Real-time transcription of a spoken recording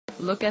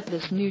Look at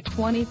this new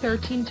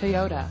 2013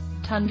 Toyota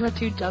Tundra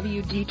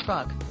 2WD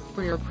truck.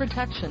 For your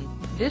protection,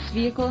 this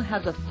vehicle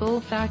has a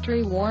full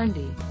factory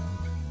warranty.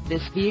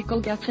 This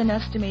vehicle gets an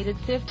estimated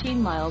 15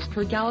 miles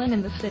per gallon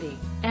in the city,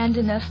 and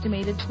an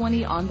estimated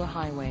 20 on the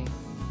highway.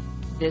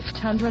 This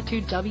Tundra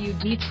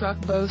 2WD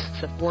truck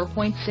boasts a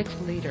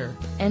 4.6-liter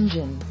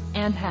engine,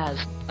 and has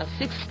a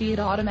 6-speed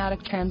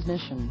automatic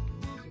transmission.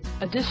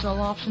 Additional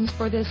options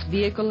for this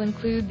vehicle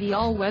include the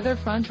all-weather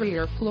front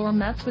rear floor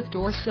mats with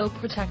door sill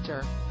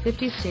protector,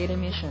 50 state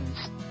emissions,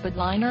 bed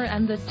liner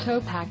and the tow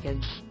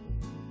package.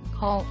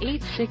 Call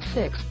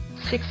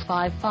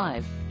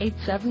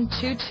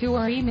 866-655-8722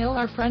 or email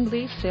our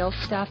friendly sales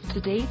staff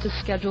today to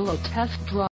schedule a test drive.